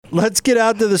Let's get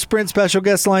out to the Sprint special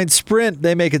guest line. Sprint,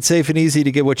 they make it safe and easy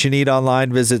to get what you need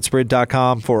online. Visit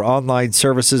sprint.com for online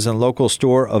services and local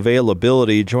store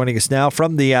availability. Joining us now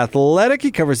from The Athletic,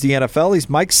 he covers the NFL. He's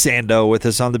Mike Sando with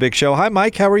us on The Big Show. Hi,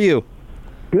 Mike. How are you?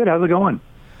 Good. How's it going?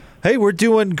 Hey, we're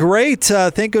doing great.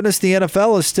 Thank goodness the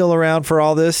NFL is still around for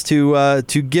all this to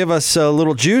give us a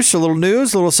little juice, a little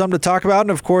news, a little something to talk about.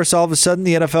 And, of course, all of a sudden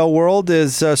the NFL world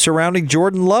is surrounding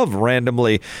Jordan Love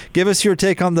randomly. Give us your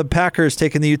take on the Packers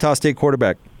taking the Utah State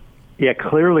quarterback. Yeah,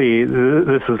 clearly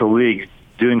this is a league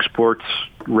doing sports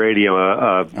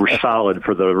radio solid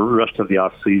for the rest of the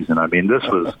offseason. I mean, this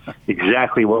was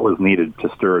exactly what was needed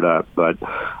to stir it up. But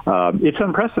it's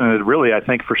unprecedented, really, I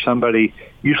think, for somebody.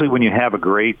 Usually when you have a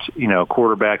great,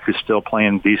 quarterback who's still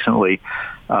playing decently,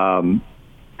 that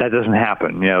doesn't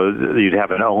happen. You'd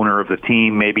have an owner of the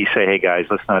team maybe say, hey, guys,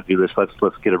 let's not do this.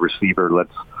 Let's get a receiver.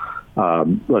 Let's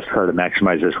try to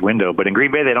maximize this window. But in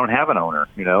Green Bay, they don't have an owner.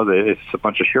 It's a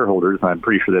bunch of shareholders, and I'm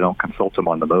pretty sure they don't consult them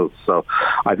on the move. So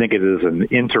I think it is an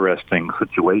interesting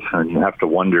situation. You have to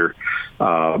wonder,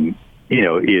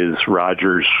 is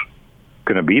Rodgers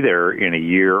going to be there in a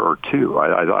year or two?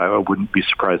 I wouldn't be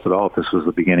surprised at all if this was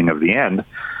the beginning of the end.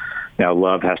 Now,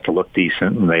 Love has to look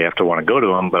decent, and they have to want to go to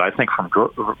him. But I think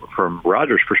from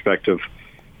Rodgers' perspective,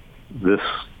 this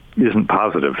isn't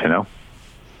positive,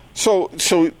 So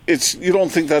it's you don't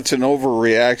think that's an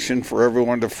overreaction for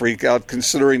everyone to freak out,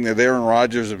 considering that Aaron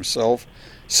Rodgers himself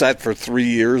sat for 3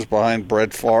 years behind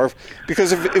Brett Favre?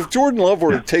 Because if Jordan Love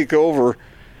were to take over,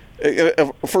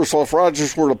 first of all, if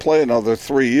Rodgers were to play another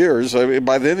 3 years,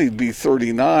 by then he'd be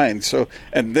 39. So,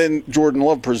 and then Jordan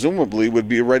Love presumably would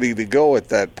be ready to go at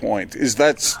that point. Is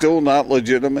that still not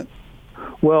legitimate?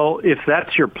 Well, if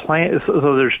that's your plan,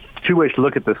 so there's two ways to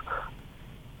look at this.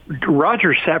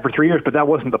 Rodgers sat for 3 years, but that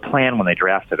wasn't the plan when they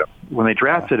drafted him. When they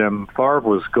drafted him, Favre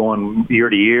was going year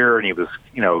to year, and he was,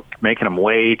 making him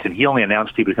wait, and he only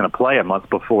announced he was going to play a month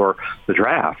before the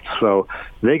draft. So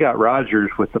they got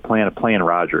Rodgers with the plan of playing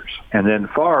Rodgers. And then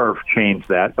Favre changed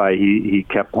that by he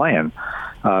kept playing.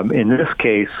 In this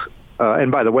case,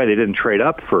 and by the way, they didn't trade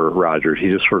up for Rodgers. He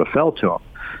just sort of fell to him.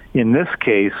 In this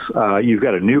case, you've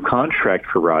got a new contract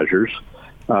for Rodgers,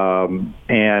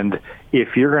 and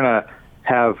if you're going to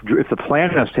if the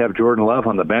plan is to have Jordan Love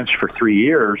on the bench for 3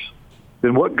 years,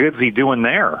 then what good's he doing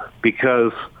there?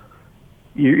 Because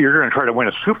you're going to try to win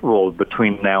a Super Bowl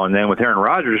between now and then with Aaron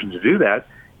Rodgers, and to do that,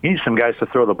 you need some guys to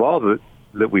throw the ball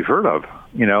that we've heard of,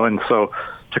 And so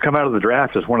to come out of the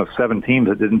draft as one of 7 teams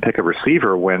that didn't pick a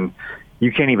receiver when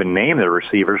you can't even name their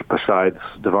receivers besides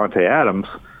Devontae Adams,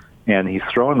 and he's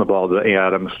throwing the ball to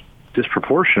Adams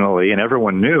disproportionately, and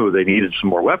everyone knew they needed some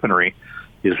more weaponry.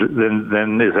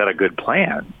 Then is that a good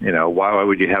plan? Why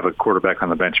would you have a quarterback on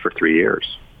the bench for 3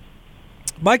 years?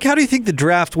 Mike, how do you think the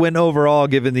draft went overall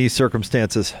given these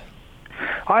circumstances?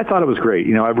 I thought it was great.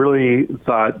 I really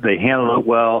thought they handled it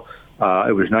well.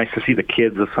 It was nice to see the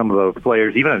kids of some of the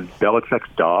players, even Belichick's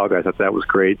dog. I thought that was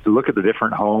great. To look at the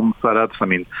different home setups. I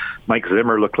mean, Mike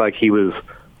Zimmer looked like he was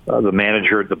the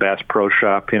manager at the Bass Pro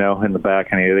Shop, in the back,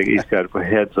 and he's got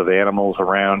heads of animals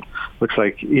around. Looks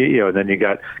like, and then you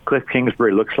got Cliff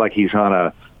Kingsbury. Looks like he's on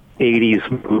a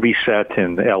 80s movie set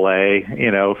in L.A.,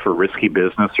 for Risky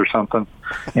Business or something.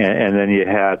 And then you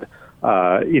had,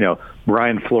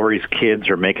 Brian Flores' kids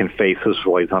are making faces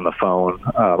while he's on the phone.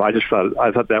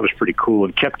 I thought that was pretty cool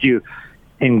and kept you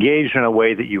engaged in a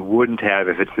way that you wouldn't have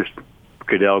if it's just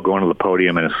Goodell going to the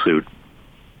podium in a suit.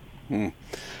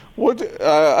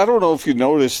 I don't know if you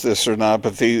noticed this or not,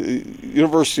 but the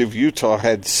University of Utah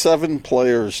had 7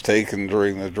 players taken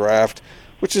during the draft,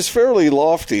 which is fairly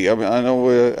lofty. I mean, I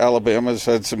know Alabama's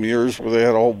had some years where they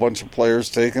had a whole bunch of players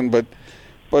taken, but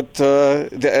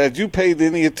had you paid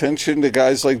any attention to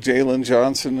guys like Jalen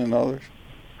Johnson and others?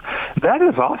 That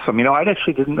is awesome. I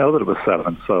actually didn't know that it was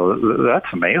 7, so that's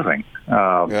amazing.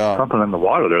 Something in the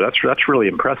water there. That's really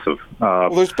impressive. Well,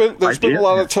 there's been a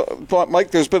lot of talk,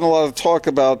 Mike. There's been a lot of talk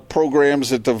about programs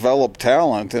that develop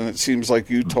talent, and it seems like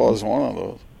Utah is one of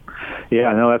those. Yeah,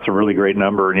 I know that's a really great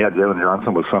number, and Jalen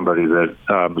Johnson was somebody that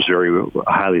was very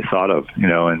highly thought of,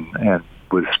 and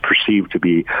was perceived to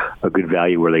be a good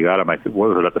value where they got him. I think what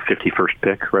was it, at the 51st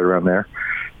pick, right around there.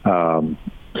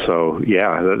 So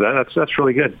yeah, that's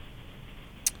really good.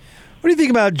 What do you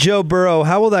think about Joe Burrow?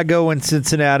 How will that go in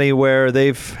Cincinnati, where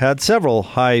they've had several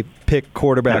high-pick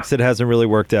quarterbacks that hasn't really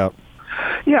worked out?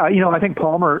 Yeah, I think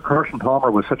Carson Palmer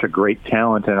was such a great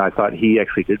talent, and I thought he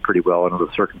actually did pretty well under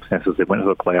the circumstances. They went to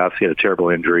the playoffs. He had a terrible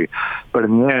injury. But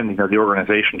in the end, the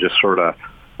organization just sort of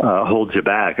holds you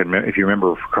back. And if you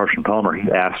remember, for Carson Palmer,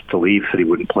 he asked to leave, said he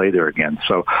wouldn't play there again.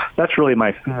 So that's really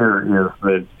my fear, is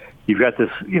that you've got this,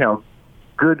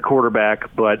 good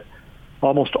quarterback, but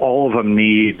almost all of them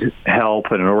need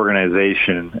help and an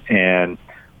organization. And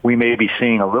we may be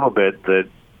seeing a little bit that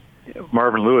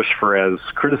Marvin Lewis, for as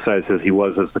criticized as he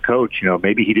was as the coach,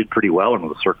 maybe he did pretty well under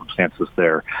the circumstances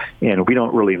there. And we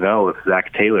don't really know if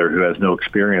Zach Taylor, who has no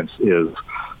experience, is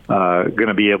going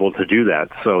to be able to do that.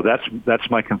 So that's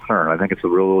my concern. I think it's a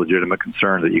real legitimate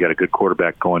concern that you got a good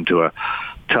quarterback going to a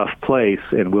tough place,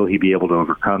 and will he be able to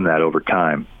overcome that over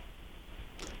time?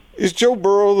 Is Joe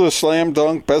Burrow the slam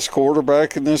dunk best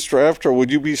quarterback in this draft, or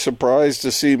would you be surprised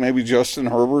to see maybe Justin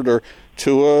Herbert or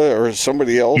Tua or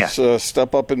somebody else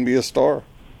step up and be a star?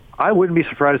 I wouldn't be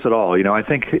surprised at all. I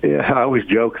think I always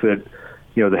joke that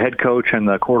the head coach and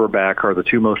the quarterback are the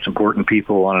two most important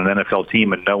people on an NFL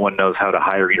team, and no one knows how to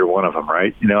hire either one of them,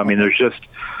 right? There's just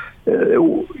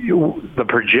the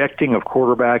projecting of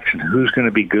quarterbacks and who's going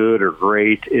to be good or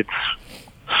great. It's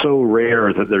so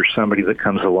rare that there's somebody that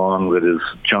comes along that is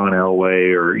John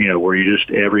Elway or,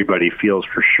 where everybody feels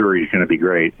for sure he's going to be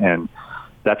great. And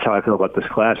that's how I feel about this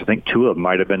class. I think Tua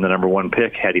might have been the number one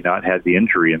pick had he not had the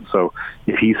injury. And so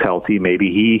if he's healthy, maybe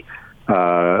he,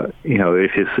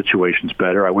 if his situation's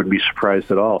better, I wouldn't be surprised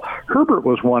at all. Herbert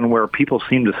was one where people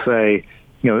seem to say,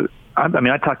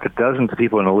 I talked to dozens of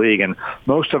people in the league, and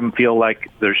most of them feel like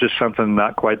there's just something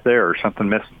not quite there or something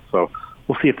missing. So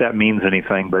we'll see if that means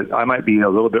anything, but I might be a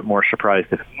little bit more surprised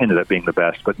if he ended up being the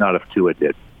best, but not if Tua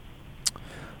did.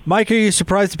 Mike, are you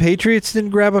surprised the Patriots didn't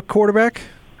grab a quarterback?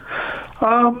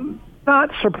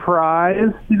 Not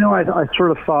surprised. I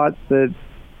sort of thought that,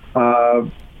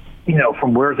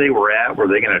 from where they were at, were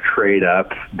they going to trade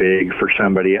up big for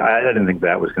somebody? I didn't think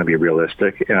that was going to be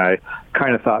realistic, and I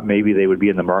kind of thought maybe they would be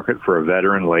in the market for a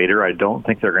veteran later. I don't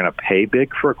think they're going to pay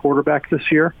big for a quarterback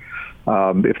this year.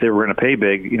 If they were going to pay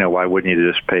big, why wouldn't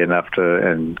you just pay enough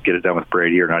and get it done with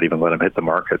Brady or not even let him hit the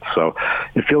market? So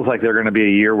it feels like they're going to be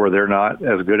a year where they're not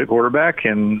as good at quarterback,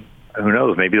 and who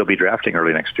knows, maybe they'll be drafting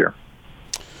early next year.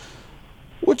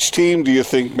 Which team do you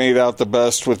think made out the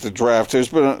best with the draft? There's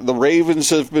been the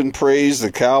Ravens have been praised,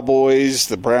 the Cowboys,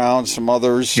 the Browns, some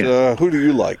others. Yeah. Who do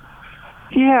you like?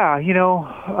 Yeah,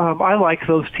 I like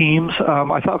those teams.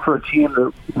 I thought for a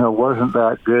team that wasn't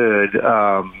that good,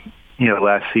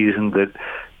 last season, that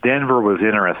Denver was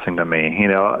interesting to me.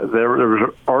 There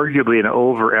was arguably an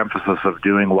overemphasis of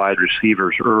doing wide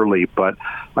receivers early, but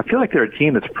I feel like they're a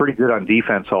team that's pretty good on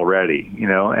defense already.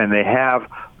 And they have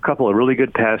a couple of really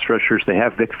good pass rushers. They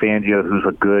have Vic Fangio, who's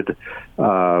a good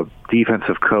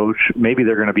defensive coach. Maybe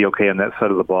they're going to be okay on that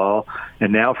side of the ball.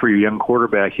 And now for your young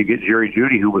quarterback, you get Jerry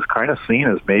Jeudy, who was kind of seen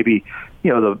as maybe,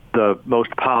 the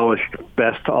most polished,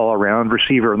 best all-around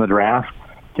receiver in the draft.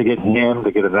 To get him,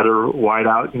 to get another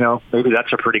wideout, maybe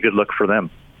that's a pretty good look for them.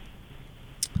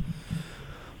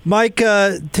 Mike,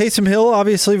 Taysom Hill,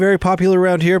 obviously very popular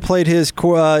around here, played his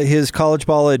college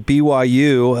ball at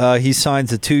BYU. He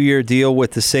signs a 2-year deal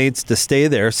with the Saints to stay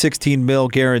there, $16 million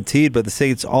guaranteed, but the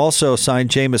Saints also signed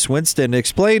Jameis Winston.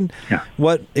 Explain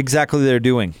what exactly they're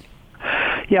doing.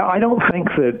 Yeah, I don't think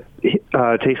that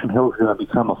Taysom Hill is going to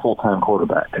become a full-time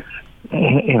quarterback,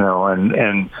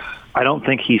 and I don't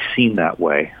think he's seen that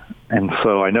way. And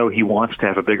so I know he wants to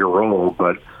have a bigger role,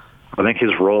 but I think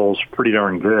his role's pretty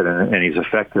darn good, and he's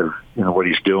effective in what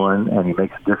he's doing, and he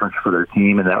makes a difference for their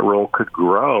team, and that role could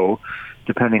grow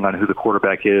depending on who the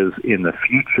quarterback is in the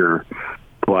future.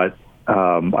 But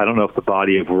I don't know if the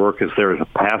body of work is there as a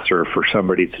passer for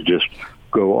somebody to just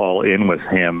go all in with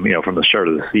him, from the start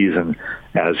of the season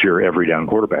as your every down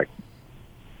quarterback.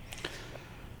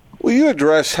 Will you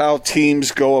address how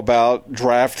teams go about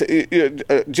draft?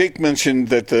 Jake mentioned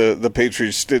that the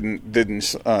Patriots didn't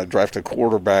draft a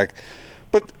quarterback,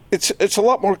 but it's a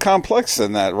lot more complex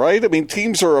than that, right? I mean,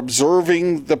 teams are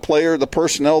observing the player, the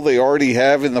personnel they already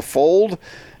have in the fold,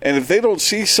 and if they don't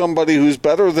see somebody who's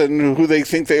better than who they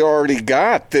think they already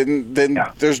got, then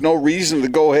there's no reason to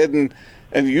go ahead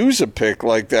and use a pick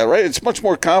like that, right? It's much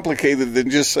more complicated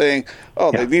than just saying,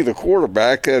 they need a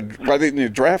quarterback. Why didn't you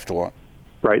draft one?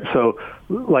 Right. So,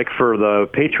 like for the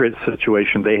Patriots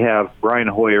situation, they have Brian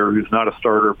Hoyer, who's not a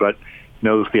starter but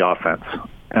knows the offense.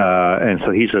 And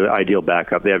so he's an ideal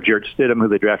backup. They have Jarrett Stidham, who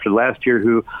they drafted last year,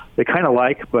 who they kind of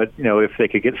like, but, if they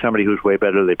could get somebody who's way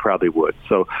better, they probably would.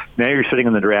 So now you're sitting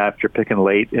in the draft, you're picking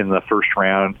late in the first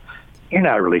round. You're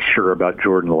not really sure about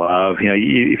Jordan Love.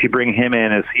 If you bring him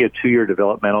in, is he a 2-year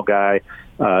developmental guy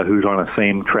who's on the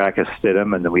same track as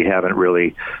Stidham, and then we haven't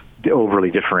really overly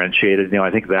differentiated.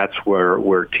 I think that's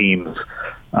where teams,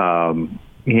 that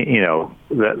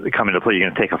come into play. You're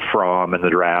going to take a Fromm in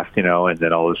the draft, and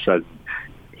then all of a sudden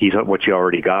he's what you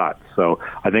already got. So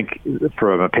I think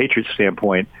from a Patriots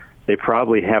standpoint, they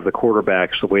probably have the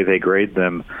quarterbacks, the way they grade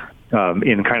them,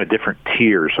 in kind of different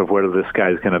tiers of whether this guy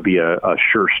is going to be a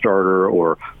sure starter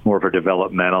or more of a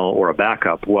developmental or a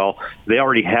backup. Well, they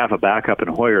already have a backup in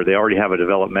Hoyer. They already have a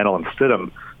developmental in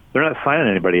Stidham. They're not signing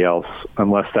anybody else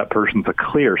unless that person's a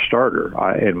clear starter,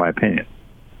 in my opinion.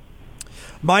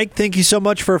 Mike, thank you so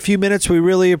much for a few minutes. We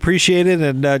really appreciate it.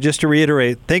 And just to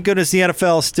reiterate, thank goodness the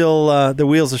NFL still, the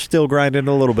wheels are still grinding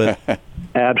a little bit.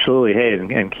 Absolutely. Hey,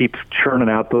 and keep churning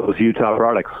out those Utah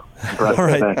products. All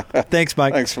right. Thanks,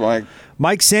 Mike. Thanks, Mike.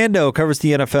 Mike Sando covers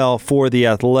the NFL for The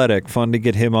Athletic. Fun to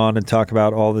get him on and talk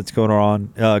about all that's going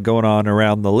on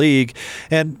around the league.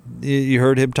 And you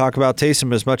heard him talk about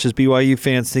Taysom. As much as BYU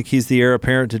fans think he's the heir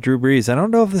apparent to Drew Brees, I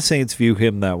don't know if the Saints view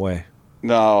him that way.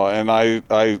 No, and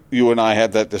you and I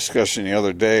had that discussion the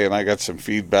other day, and I got some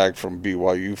feedback from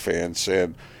BYU fans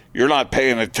saying, you're not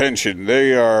paying attention.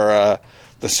 They are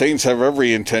the Saints have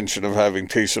every intention of having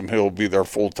Taysom Hill be their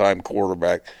full-time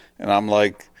quarterback. And I'm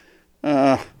like,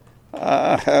 I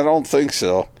don't think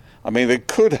so. I mean, it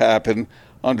could happen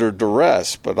under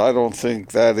duress, but I don't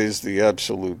think that is the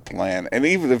absolute plan. And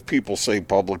even if people say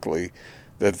publicly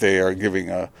that they are giving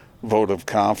a vote of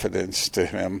confidence to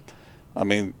him, I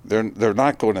mean, they're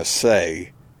not going to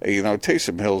say,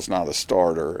 Taysom Hill's not a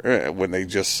starter when they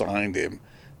just signed him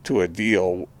to a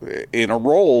deal in a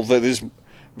role that is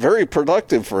very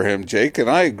productive for him, Jake. And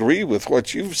I agree with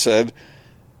what you've said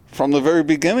from the very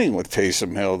beginning with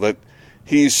Taysom Hill, that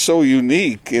he's so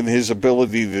unique in his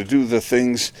ability to do the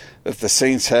things that the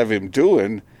Saints have him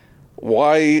doing.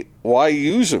 Why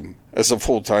use him as a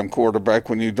full-time quarterback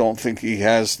when you don't think he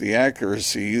has the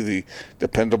accuracy, the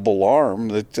dependable arm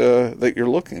that you're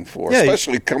looking for,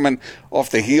 especially coming off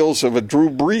the heels of a Drew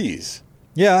Brees?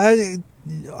 Yeah,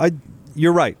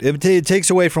 you're right. It takes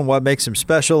away from what makes him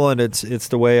special, and it's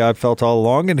the way I've felt all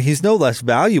along. And he's no less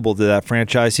valuable to that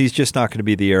franchise. He's just not going to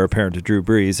be the heir apparent to Drew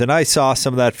Brees. And I saw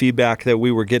some of that feedback that we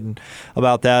were getting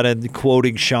about that, and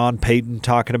quoting Sean Payton,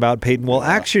 talking about Payton. Well,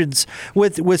 actions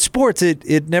with sports,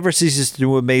 it never ceases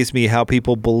to amaze me how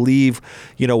people believe,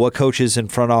 what coaches and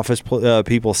front office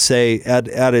people say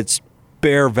at its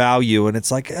bare value, and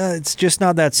it's like it's just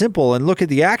not that simple. And look at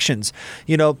the actions.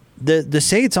 The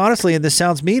Saints, honestly, and this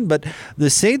sounds mean, but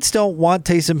the Saints don't want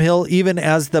Taysom Hill even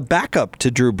as the backup to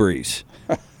Drew Brees.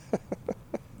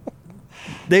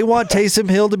 They want Taysom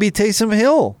Hill to be Taysom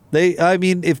Hill.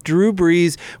 If Drew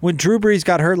Brees, when Drew Brees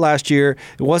got hurt last year,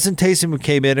 it wasn't Taysom who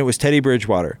came in, it was Teddy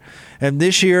Bridgewater. And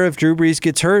this year, if Drew Brees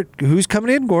gets hurt, who's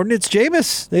coming in, Gordon? It's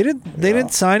Jameis. They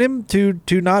didn't sign him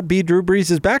to not be Drew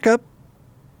Brees' backup.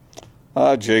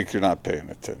 Jake, you're not paying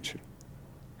attention.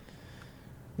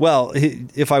 Well,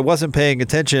 if I wasn't paying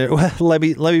attention, let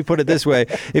me put it this way.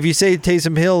 If you say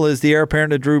Taysom Hill is the heir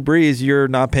apparent to Drew Brees, you're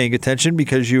not paying attention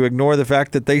because you ignore the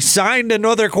fact that they signed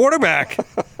another quarterback.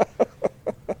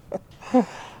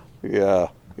 Yeah.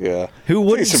 Who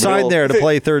wouldn't sign there to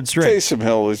play third string? Taysom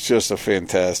Hill is just a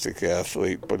fantastic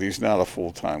athlete, but he's not a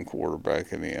full-time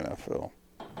quarterback in the NFL.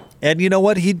 And you know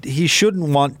what? He shouldn't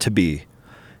want to be.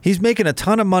 He's making a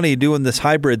ton of money doing this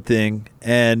hybrid thing,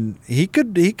 and he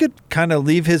could kind of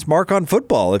leave his mark on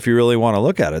football if you really want to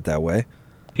look at it that way.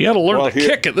 He had to learn to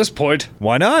kick at this point.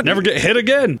 Why not? Never get hit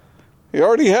again. He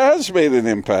already has made an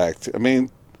impact. I mean,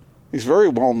 he's very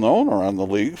well known around the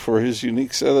league for his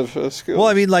unique set of skills. Well,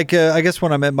 I guess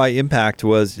what I meant by impact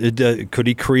was, could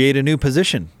he create a new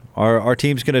position? Are our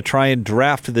teams going to try and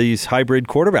draft these hybrid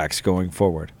quarterbacks going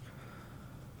forward?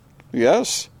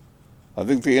 Yes. I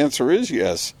think the answer is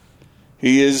yes.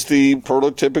 He is the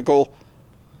prototypical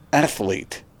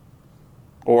athlete.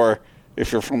 Or,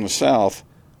 if you're from the South,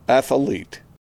 athlete.